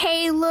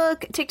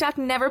look, TikTok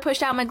never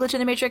pushed out my Glitch in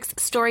the Matrix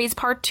stories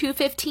part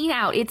 215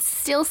 out. It's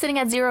still sitting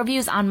at 0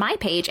 views on my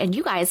page, and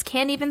you guys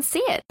can't even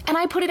see it. And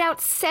I put it out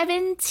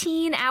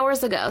 17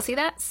 hours ago. See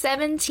that?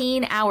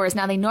 17 hours.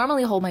 Now, they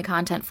normally hold my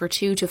content for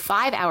 2 to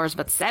 5 hours,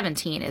 but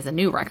 17 is a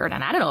new record,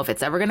 and I don't know if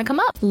it's ever going to come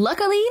up.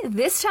 Luckily,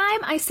 this time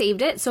I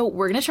saved it, so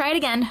we're going to try it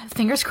again.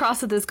 Fingers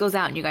crossed that this goes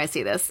out and you guys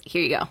see this.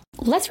 Here you go.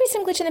 Let's read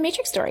some Glitch in the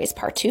Matrix stories,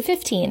 part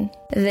 215.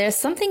 There's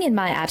something in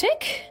my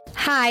attic.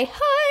 Hi.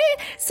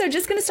 So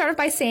just going to start off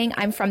by saying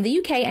I'm from the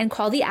UK and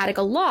call the attic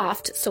a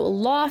loft, so a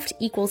loft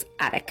equals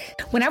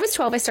attic. When I was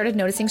 12, I started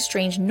noticing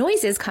strange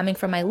noises coming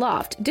from my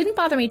loft. Didn't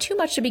bother me too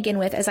much to begin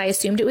with, as I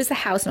assumed it was the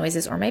house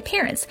noises or my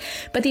parents.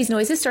 But these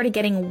noises started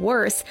getting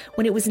worse.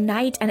 When it was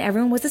night and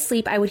everyone was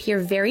asleep, I would hear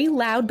very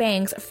loud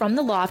bangs from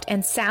the loft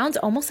and sounds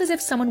almost as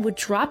if someone would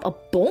drop a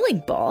bowling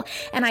ball,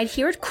 and I'd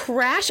hear it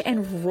crash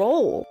and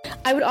roll.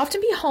 I would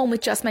often be home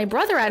with just my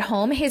brother at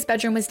home. His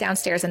bedroom was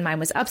downstairs and mine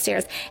was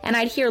upstairs, and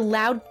I'd hear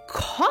loud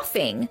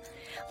coughing,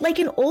 like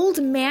an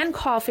old man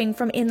coughing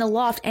from in the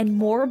loft, and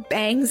more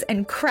bangs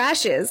and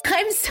crashes.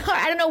 I'm sorry,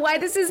 I don't know why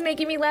this is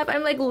making me laugh.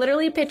 I'm like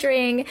literally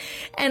picturing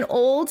an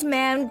old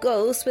man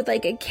ghost with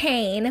like a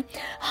cane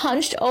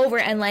hunched over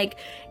and like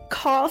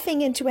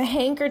coughing into a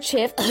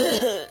handkerchief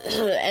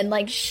and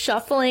like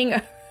shuffling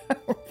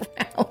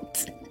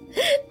around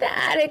the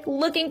attic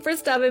looking for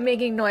stuff and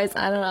making noise.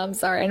 I don't know. I'm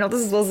sorry. I know this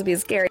is supposed to be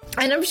scary.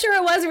 And I'm sure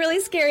it was really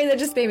scary. That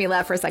just made me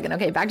laugh for a second.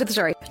 Okay, back to the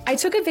story. I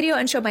took a video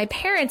and showed my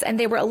parents, and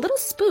they were a little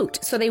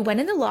spooked. So they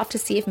went in the loft to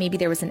see if maybe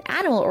there was an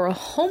animal or a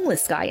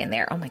homeless guy in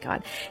there. Oh my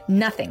God.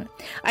 Nothing.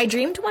 I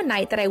dreamed one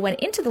night that I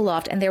went into the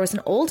loft and there was an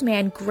old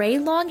man, gray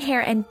long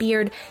hair and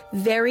beard,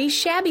 very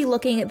shabby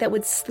looking, that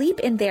would sleep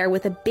in there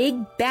with a big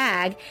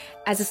bag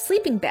as a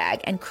sleeping bag,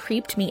 and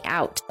creeped me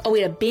out. Oh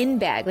wait, a bin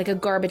bag, like a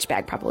garbage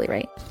bag probably,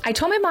 right? I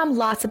told my mom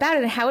lots about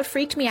it and how it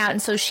freaked me out, and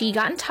so she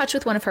got in touch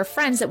with one of her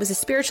friends that was a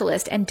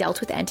spiritualist and dealt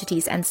with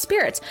entities and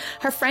spirits.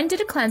 Her friend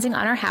did a cleansing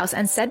on our house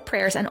and said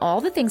prayers and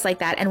all the things like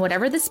that, and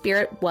whatever the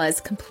spirit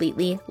was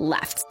completely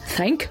left.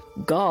 Thank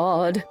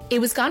God.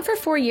 It was gone for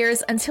 4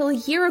 years until a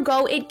year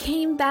ago it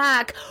came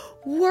back.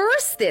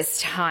 Worse this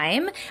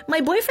time.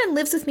 My boyfriend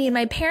lives with me in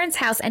my parents'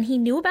 house, and he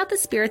knew about the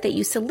spirit that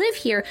used to live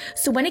here,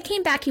 so when it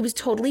came back, he was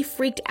totally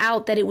freaked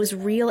out that it was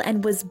real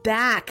and was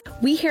back.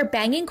 We hear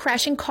banging,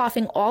 crashing,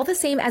 coughing, all the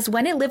same as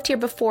when it lived here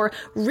before.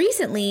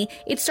 Recently,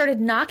 it started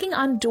knocking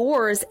on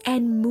doors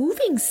and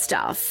moving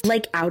stuff,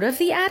 like out of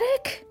the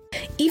attic.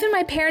 Even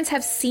my parents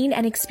have seen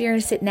and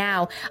experienced it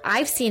now.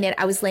 I've seen it.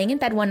 I was laying in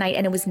bed one night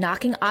and it was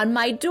knocking on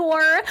my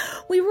door.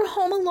 We were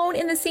home alone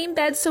in the same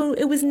bed, so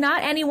it was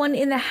not anyone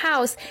in the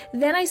house.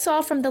 Then I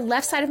saw from the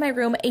left side of my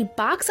room a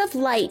box of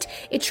light.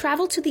 It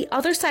traveled to the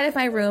other side of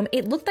my room.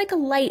 It looked like a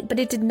light, but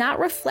it did not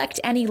reflect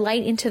any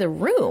light into the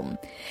room.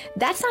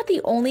 That's not the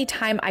only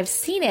time I've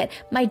seen it.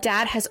 My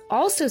dad has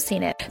also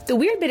seen it. The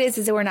weird bit is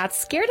that we're not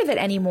scared of it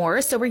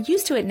anymore, so we're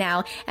used to it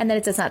now, and that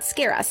it does not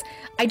scare us.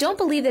 I don't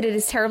believe that it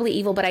is terribly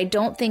evil, but I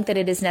don't think that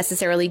it is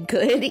necessarily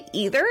good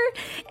either.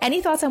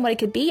 Any thoughts on what it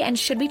could be, and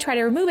should we try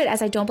to remove it,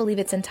 as I don't believe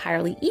it's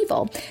entirely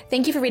evil?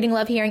 Thank you for reading.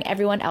 Love hearing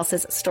everyone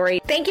else's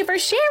story. Thank you for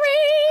sharing.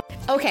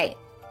 Okay,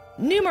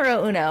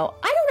 numero uno.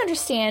 I don't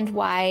understand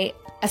why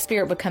a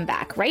spirit would come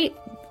back, right?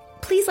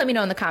 Please let me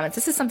know in the comments.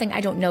 This is something I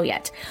don't know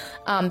yet,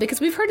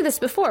 because we've heard of this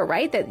before,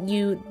 right? That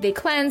they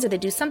cleanse or they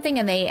do something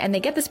and they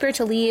get the spirit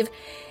to leave,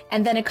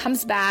 and then it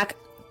comes back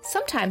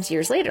sometimes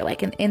years later,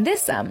 like in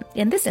this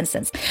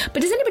instance.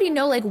 But does anybody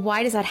know, like,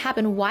 why does that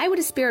happen? Why would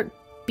a spirit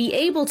be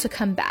able to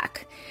come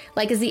back?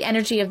 Like, is the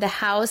energy of the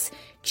house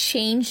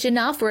changed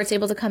enough where it's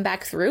able to come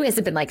back through? Has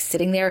it been like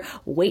sitting there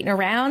waiting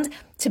around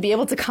to be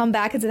able to come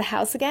back into the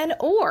house again?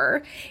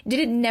 Or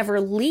did it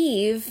never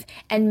leave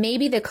and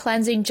maybe the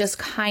cleansing just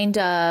kind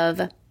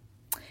of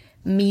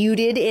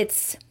muted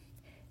its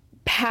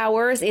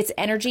powers, its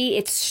energy,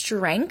 its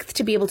strength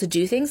to be able to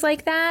do things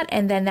like that,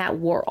 and then that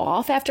wore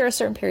off after a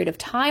certain period of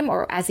time,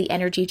 or as the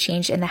energy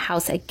changed in the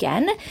house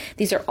again?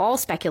 These are all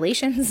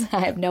speculations. I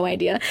have no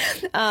idea.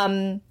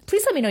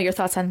 Please let me know your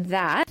thoughts on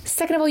that.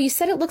 Second of all, you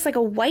said it looks like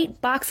a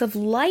white box of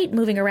light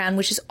moving around,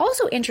 which is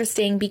also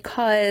interesting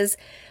because,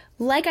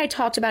 like I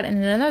talked about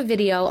in another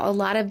video, a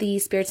lot of the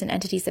spirits and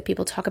entities that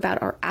people talk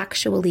about are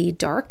actually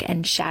dark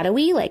and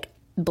shadowy, like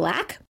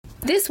black.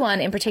 This one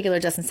in particular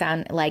doesn't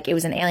sound like it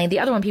was an alien. The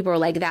other one, people were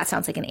like, that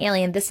sounds like an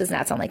alien. This does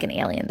not sound like an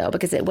alien, though,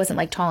 because it wasn't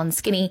like tall and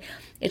skinny.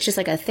 It's just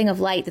like a thing of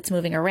light that's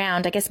moving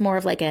around. I guess more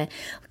of like a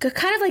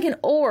kind of like an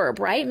orb,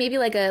 right? Maybe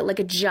like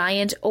a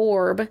giant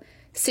orb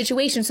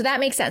situation. So that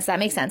makes sense. That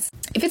makes sense.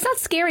 If it's not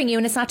scaring you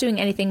and it's not doing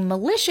anything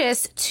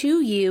malicious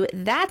to you,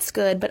 that's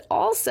good. But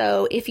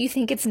also, if you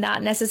think it's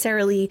not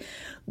necessarily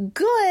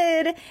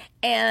good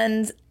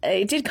and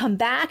it did come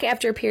back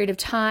after a period of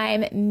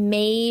time,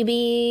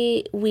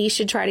 maybe we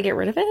should try to get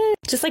rid of it,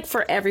 just like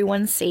for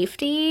everyone's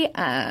safety.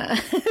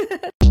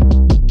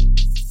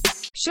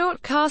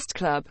 Short Cast Club.